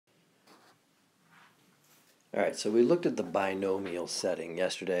Alright, so we looked at the binomial setting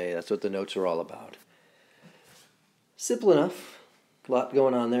yesterday. That's what the notes are all about. Simple enough. A lot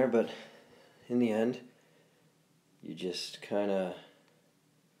going on there, but in the end, you just kind of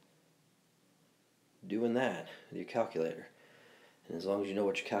doing that with your calculator. And as long as you know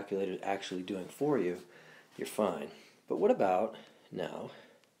what your calculator is actually doing for you, you're fine. But what about now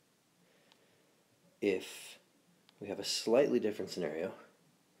if we have a slightly different scenario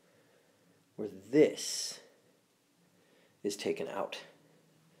where this is taken out?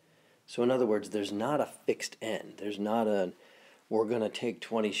 So in other words, there's not a fixed end. There's not a, we're going to take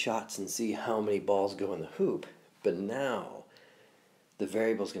 20 shots and see how many balls go in the hoop. But now the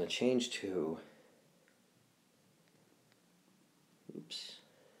variable is going to change to,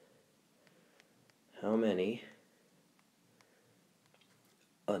 how many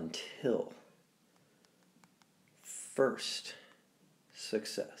until first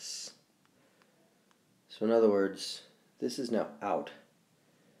success. So in other words, this is now out.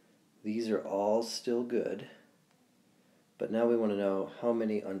 These are all still good, but now we want to know how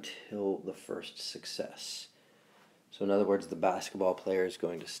many until the first success. So in other words, the basketball player is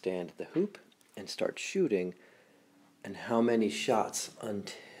going to stand at the hoop and start shooting, and how many shots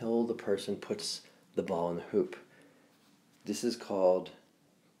until the person puts the ball in the hoop. This is called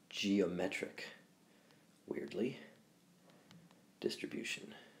geometric, weirdly,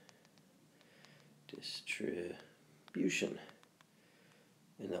 distribution.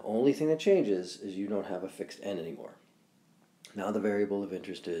 And the only thing that changes is you don't have a fixed end anymore. Now the variable of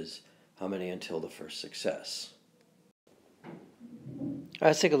interest is how many until the first success. All right,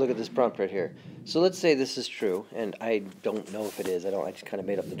 let's take a look at this prompt right here. So let's say this is true, and I don't know if it is. I just kind of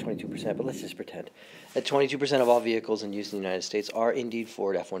made up the 22%, but let's just pretend that 22% of all vehicles in use in the United States are indeed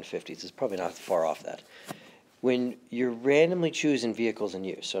Ford F-150s. It's probably not far off that. When you're randomly choosing vehicles in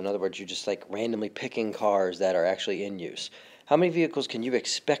use, so in other words, you're just like randomly picking cars that are actually in use, how many vehicles can you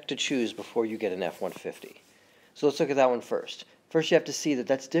expect to choose before you get an F-150? So let's look at that one first. First, you have to see that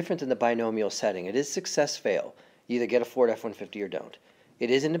that's different than the binomial setting. It is success-fail. You either get a Ford F-150 or don't. It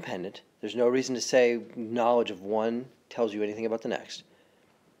is independent. There's no reason to say knowledge of one tells you anything about the next.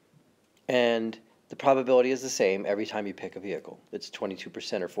 And the probability is the same every time you pick a vehicle. It's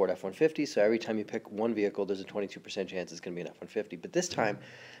 22% or Ford F-150, so every time you pick one vehicle, there's a 22% chance it's going to be an F-150. But this time,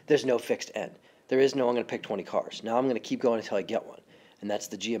 there's no fixed end. There is no, I'm going to pick 20 cars. Now I'm going to keep going until I get one. And that's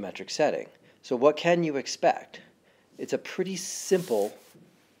the geometric setting. So what can you expect? It's a pretty simple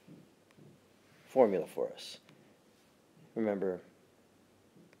formula for us. Remember,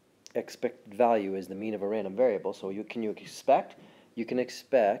 expected value is the mean of a random variable. So you can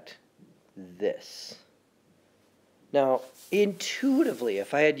expect this. Now, intuitively,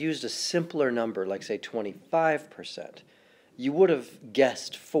 if I had used a simpler number, like say 25%, you would have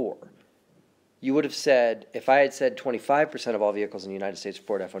guessed 4. You would have said, if I had said 25% of all vehicles in the United States are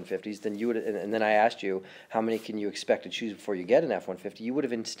Ford F-150s, then you would, and then I asked you, how many can you expect to choose before you get an F-150, you would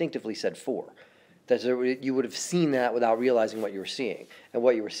have instinctively said 4. You would have seen that without realizing what you were seeing. And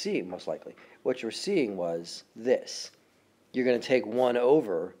what you were seeing, most likely, what you were seeing was this. You're going to take 1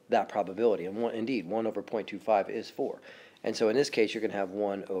 over that probability. And indeed, 1 over 0.25 is 4. And so in this case, you're going to have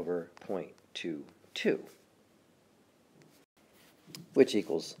 1 over 0.22, which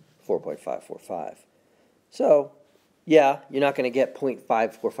equals 4.545. So, yeah, you're not going to get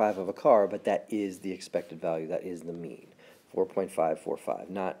 0.545 of a car, but that is the expected value. That is the mean, 4.545,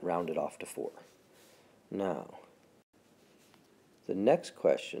 not rounded off to 4. Now, the next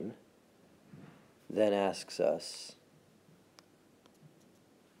question then asks us,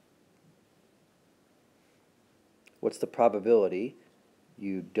 what's the probability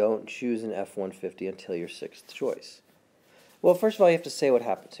you don't choose an F-150 until your 6th choice? Well, first of all, you have to say what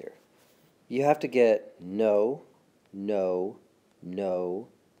happens here. You have to get no, no, no,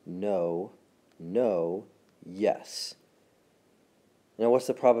 no, no, yes. Now, what's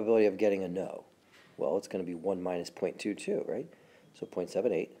the probability of getting a no? Well, it's going to be 1 minus 0.22, right? So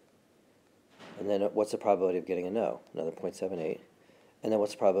 0.78. And then what's the probability of getting a no? Another 0.78. And then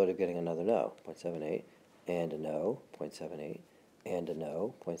what's the probability of getting another no? 0.78. And a no, 0.78. And a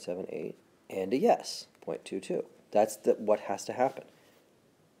no, 0.78. And a yes, 0.22. That's what has to happen.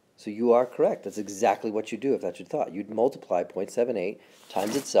 So you are correct. That's exactly what you do if that's your thought. You'd multiply 0.78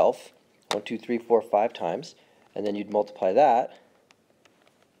 times itself, 1, 2, 3, 4, 5 times, and then you'd multiply that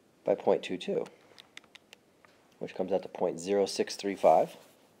by 0.22, which comes out to 0.0635.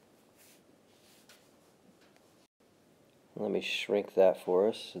 Let me shrink that for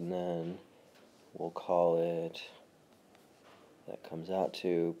us, and then we'll call it, that comes out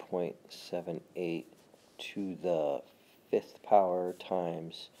to 0.78 to the 5th power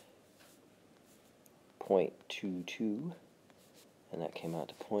times 0.22, and that came out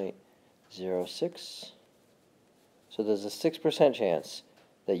to 0.06. So there's a 6% chance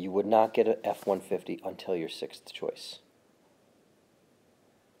that you would not get an F-150 until your 6th choice.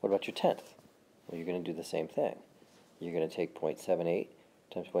 What about your 10th? Well, you're going to do the same thing. You're going to take 0.78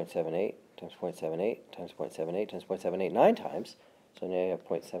 times 0.78 times 0.78 times 0.78 times 0.78 9 times. So now you have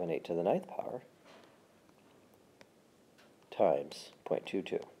 0.78 to the 9th power times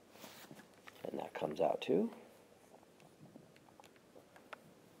 0.22. And that comes out to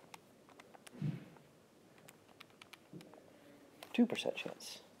 2%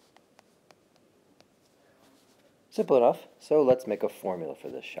 chance. Simple enough. So let's make a formula for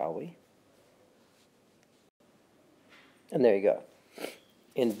this, shall we? And there you go.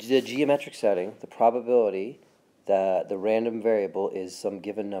 In the geometric setting, the probability that the random variable is some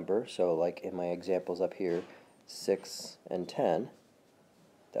given number, so like in my examples up here, 6 and 10,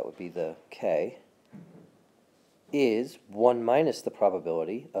 that would be the k, is 1 minus the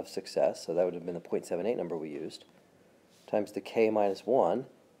probability of success, so that would have been the 0.78 number we used, times the k minus 1,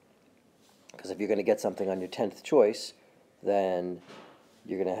 because if you're going to get something on your 10th choice, then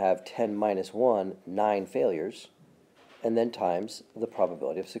you're going to have 10 minus 1, 9 failures, and then times the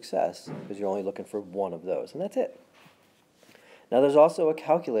probability of success, because you're only looking for one of those, and that's it. Now there's also a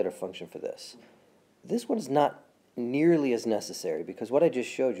calculator function for this. This one is not nearly as necessary, because what I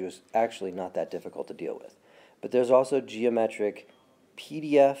just showed you is actually not that difficult to deal with. But there's also geometric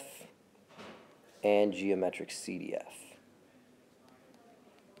PDF and geometric CDF.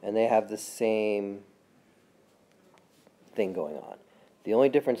 And they have the same thing going on. The only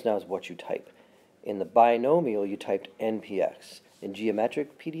difference now is what you type. In the binomial, you typed NPX. In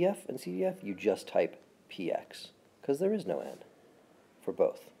geometric PDF and CDF, you just type PX, because there is no N for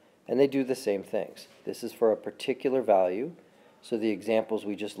both. And they do the same things. This is for a particular value, so the examples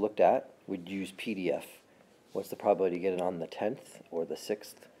we just looked at would use PDF. What's the probability to get it on the 10th or the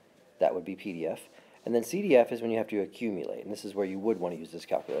 6th? That would be PDF. And then CDF is when you have to accumulate, and this is where you would want to use this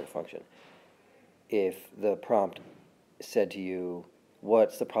calculator function. If the prompt said to you,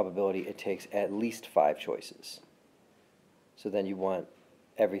 what's the probability it takes at least 5 choices? So then you want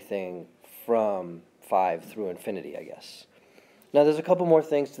everything from 5 through infinity, I guess. Now there's a couple more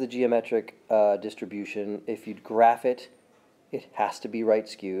things to the geometric distribution. If you graph it, it has to be right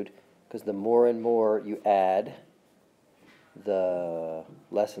skewed, because the more and more you add, the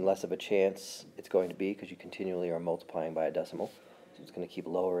less and less of a chance it's going to be, because you continually are multiplying by a decimal. So it's going to keep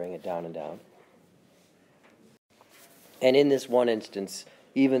lowering it down and down. And in this one instance,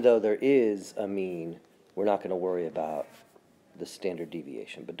 even though there is a mean, we're not going to worry about the standard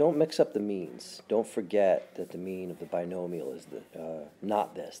deviation. But don't mix up the means. Don't forget that the mean of the binomial is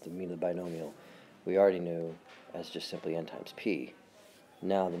not this. The mean of the binomial we already knew as just simply n times p.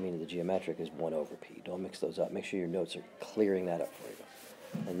 Now the mean of the geometric is 1 over p. Don't mix those up. Make sure your notes are clearing that up for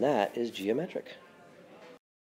you. And that is geometric.